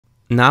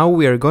Now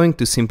we are going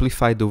to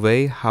simplify the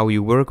way how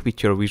you work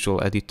with your visual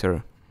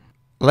editor.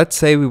 Let's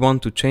say we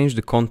want to change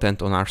the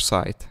content on our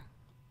site.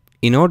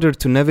 In order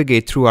to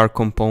navigate through our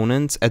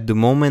components, at the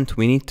moment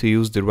we need to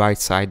use the right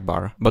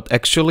sidebar, but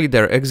actually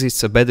there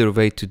exists a better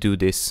way to do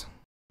this.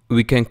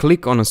 We can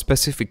click on a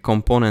specific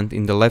component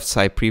in the left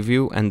side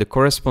preview and the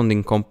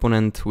corresponding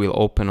component will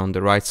open on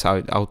the right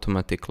side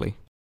automatically.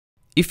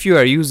 If you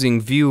are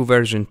using Vue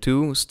version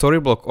 2,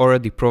 Storyblok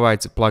already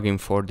provides a plugin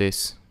for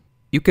this.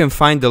 You can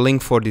find the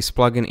link for this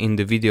plugin in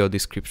the video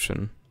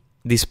description.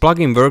 This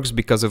plugin works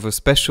because of a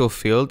special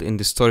field in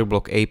the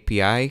Storyblok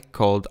API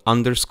called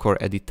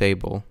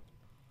 _editable.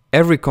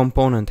 Every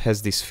component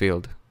has this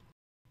field.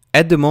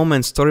 At the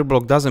moment,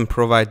 Storyblok doesn't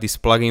provide this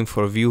plugin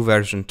for Vue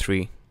version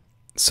 3.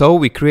 So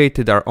we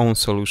created our own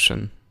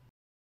solution.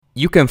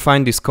 You can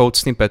find this code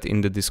snippet in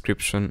the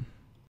description.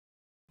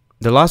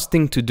 The last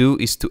thing to do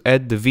is to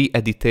add the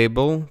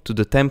Editable to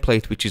the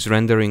template which is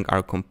rendering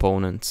our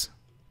components.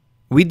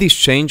 With this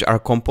change, our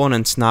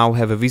components now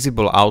have a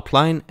visible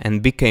outline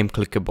and became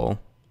clickable.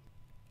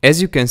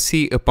 As you can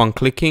see, upon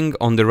clicking,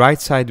 on the right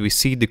side we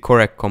see the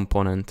correct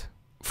component.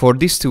 For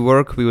this to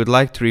work, we would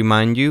like to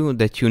remind you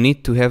that you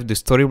need to have the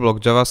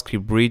Storyblok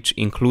JavaScript bridge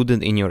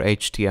included in your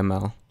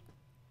HTML.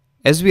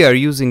 As we are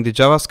using the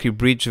JavaScript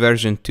bridge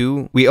version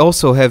 2, we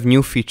also have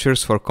new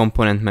features for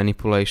component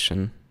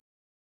manipulation.